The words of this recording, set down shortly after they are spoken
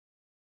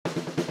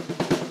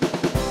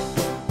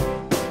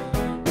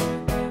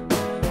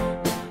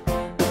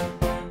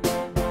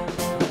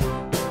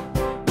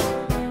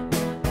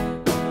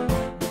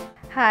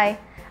Hi,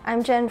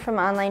 I'm Jen from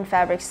Online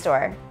Fabric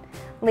Store.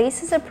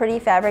 Lace is a pretty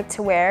fabric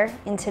to wear,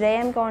 and today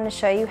I'm going to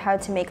show you how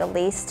to make a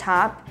lace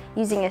top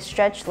using a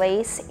stretch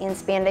lace and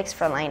spandex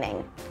for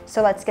lining.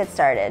 So let's get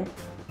started.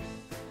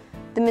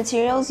 The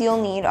materials you'll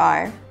need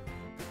are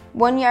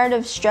 1 yard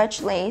of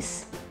stretch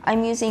lace.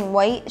 I'm using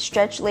white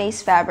stretch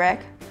lace fabric,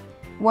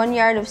 1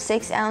 yard of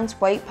 6-ounce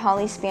white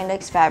poly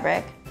spandex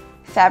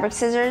fabric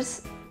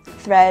scissors,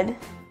 thread,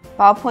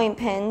 ballpoint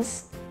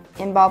pins,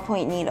 and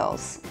ballpoint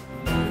needles.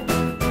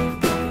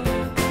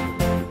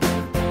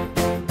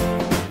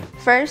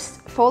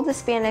 First, fold the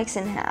spandex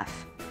in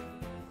half.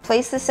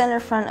 Place the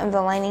center front of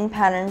the lining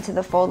pattern to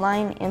the fold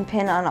line and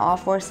pin on all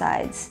 4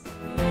 sides.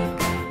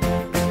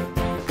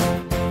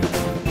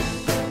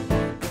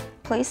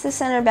 Place the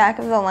center back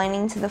of the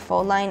lining to the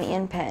fold line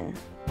and pin.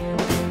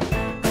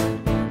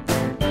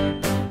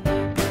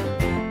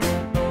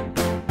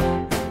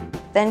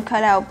 Then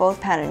cut out both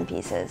pattern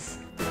pieces.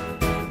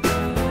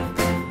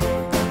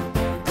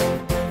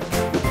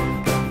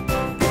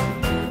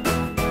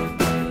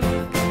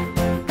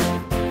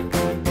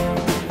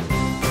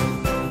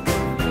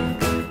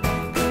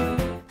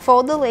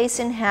 Fold the lace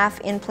in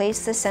half and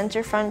place the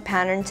center front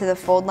pattern to the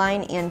fold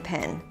line and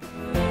pin.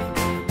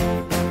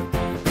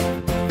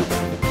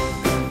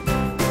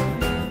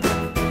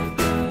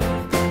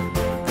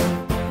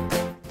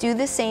 Do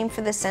the same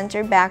for the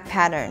center back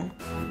pattern.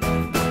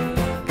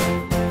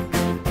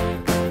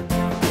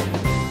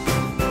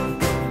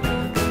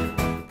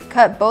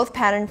 Cut both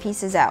pattern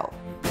pieces out.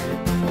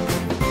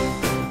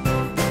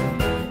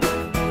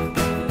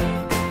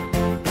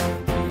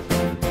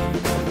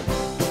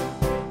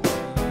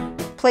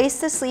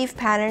 Place the sleeve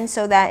pattern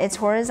so that it's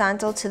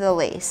horizontal to the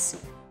lace.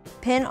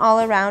 Pin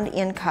all around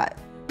and cut.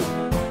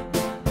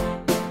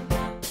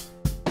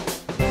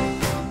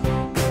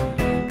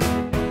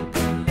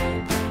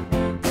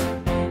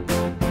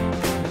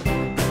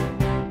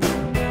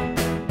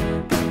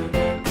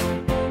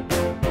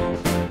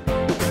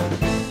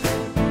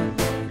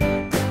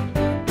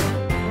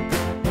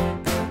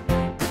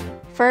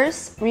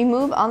 First,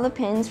 remove all the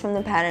pins from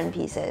the pattern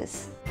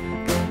pieces.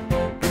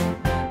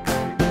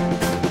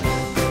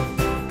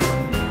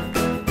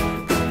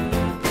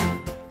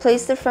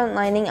 Place the front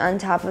lining on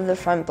top of the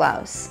front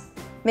blouse.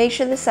 Make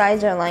sure the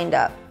sides are lined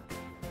up.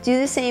 Do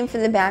the same for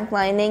the back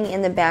lining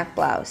and the back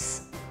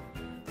blouse.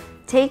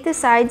 Take the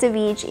sides of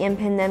each and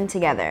pin them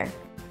together.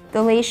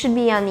 The lace should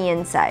be on the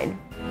inside.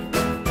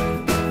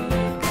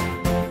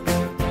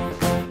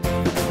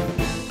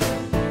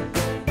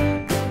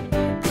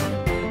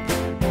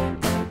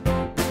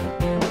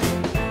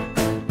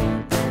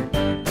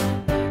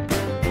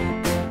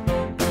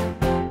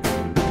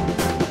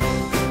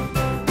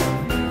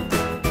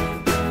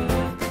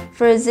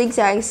 For a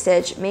zigzag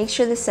stitch, make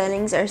sure the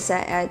settings are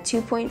set at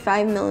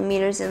 2.5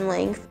 millimeters in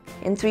length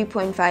and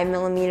 3.5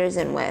 millimeters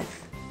in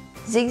width.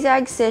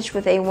 Zigzag stitch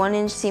with a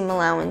 1-inch seam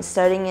allowance,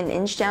 starting an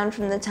inch down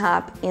from the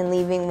top and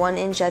leaving 1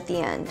 inch at the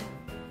end.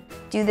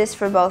 Do this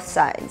for both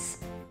sides.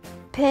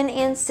 Pin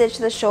and stitch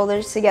the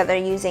shoulders together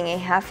using a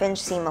 1/2 inch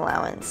seam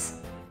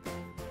allowance.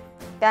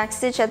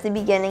 Backstitch at the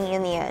beginning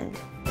and the end.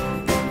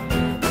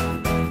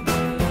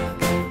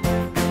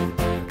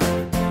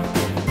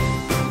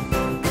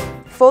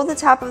 Fold the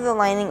top of the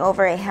lining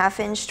over a 1/2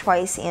 inch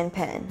twice and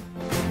pin.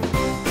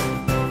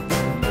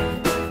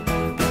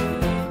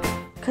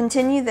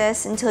 Continue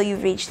this until you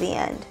reach the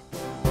end.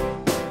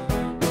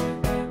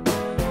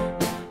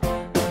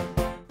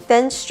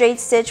 Then straight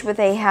stitch with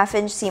a 1/2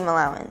 inch seam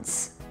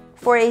allowance.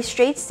 For a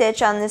straight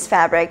stitch on this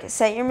fabric,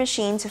 set your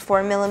machine to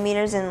 4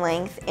 millimeters in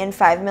length and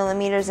 5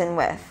 millimeters in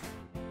width.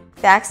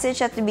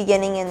 Backstitch at the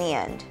beginning and the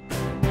end.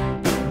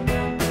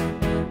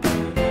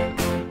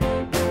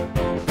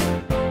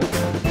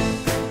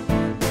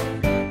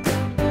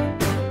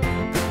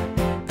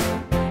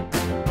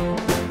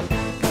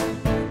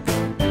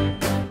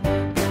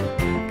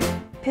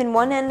 Pin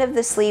one end of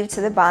the sleeve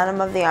to the bottom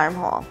of the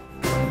armhole.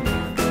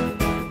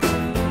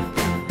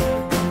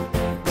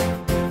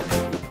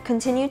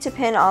 Continue to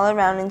pin all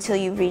around until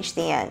you reach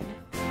the end.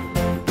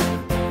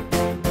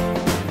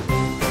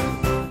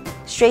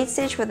 Straight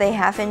stitch with a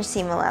 1/2 inch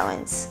seam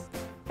allowance.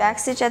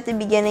 Backstitch at the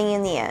beginning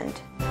and the end.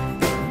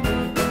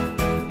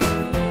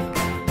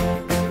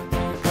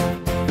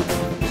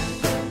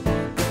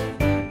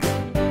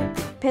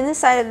 Pin the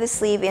side of the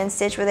sleeve and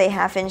stitch with a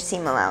 1/2 inch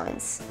seam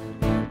allowance.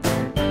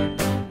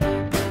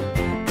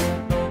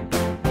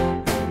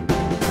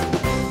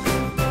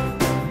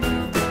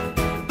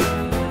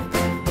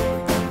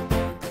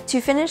 To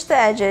finish the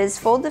edges,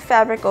 fold the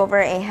fabric over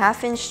a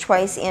 1/2 inch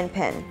twice and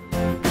pin.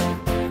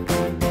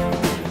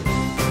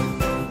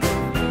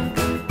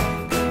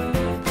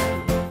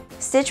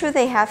 Stitch with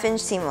a 1/2 inch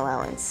seam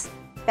allowance.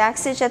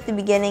 Backstitch at the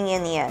beginning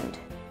and the end.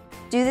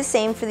 Do the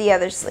same for the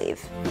other sleeve.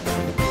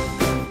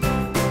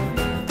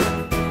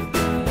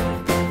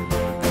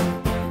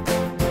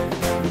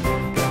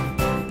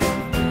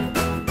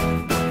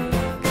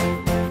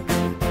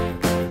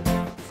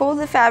 Fold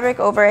the fabric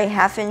over a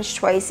 1/2 inch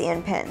twice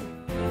and pin.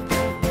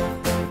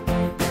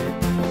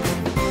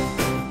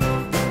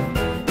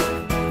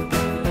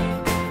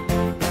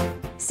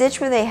 Stitch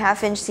with a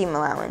 1/2 inch seam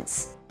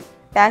allowance.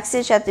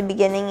 Backstitch at the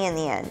beginning and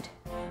the end.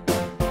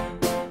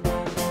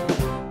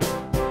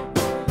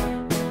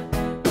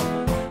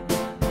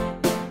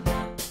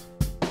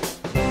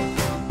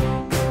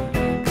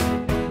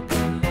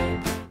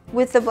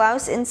 With the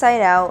blouse inside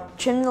out,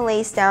 trim the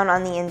lace down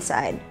on the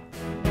inside.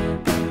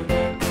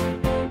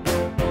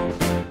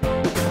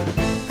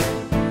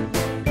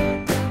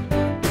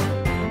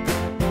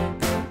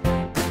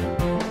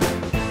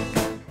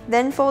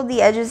 Then fold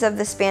the edges of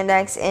the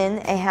spandex in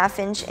a 1/2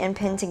 inch and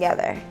pin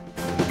together.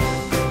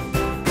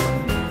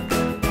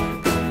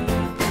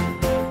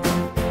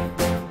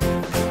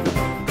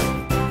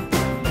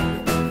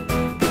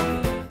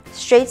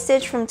 Straight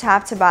stitch from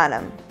top to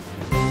bottom.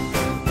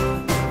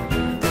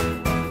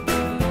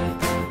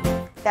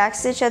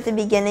 Backstitch at the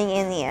beginning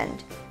and the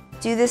end.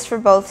 Do this for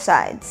both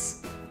sides.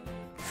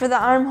 For the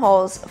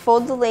armholes,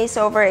 fold the lace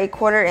over a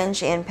 1/4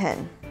 inch and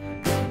pin.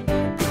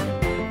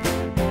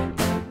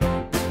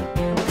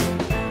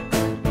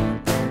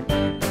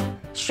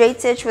 Straight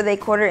stitch with a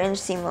 1/4 inch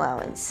seam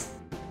allowance.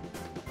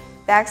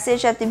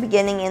 Backstitch at the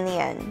beginning and the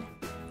end.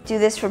 Do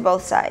this for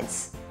both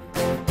sides.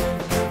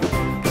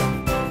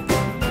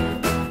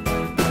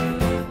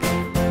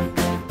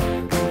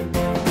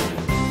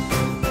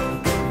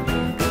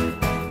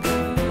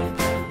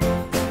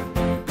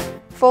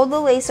 Fold the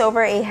lace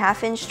over a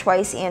 1/2 inch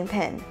twice and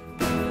pin.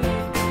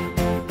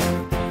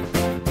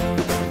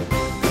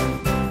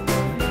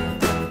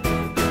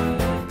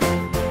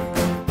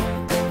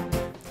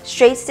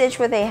 Straight stitch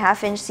with a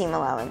 1/2 inch seam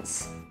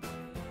allowance.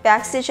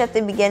 Backstitch at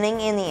the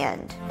beginning and the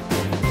end.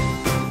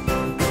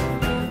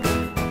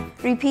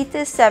 Repeat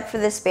this step for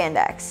the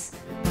spandex.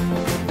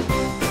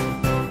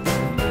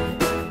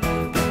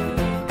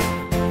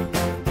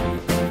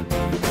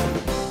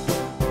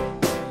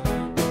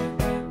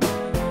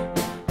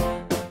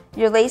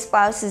 Your lace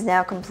blouse is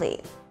now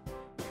complete.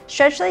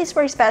 Stretch lace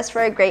works best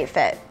for a great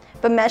fit,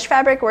 but mesh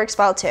fabric works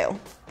well too.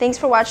 Thanks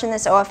for watching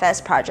this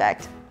OFS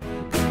project.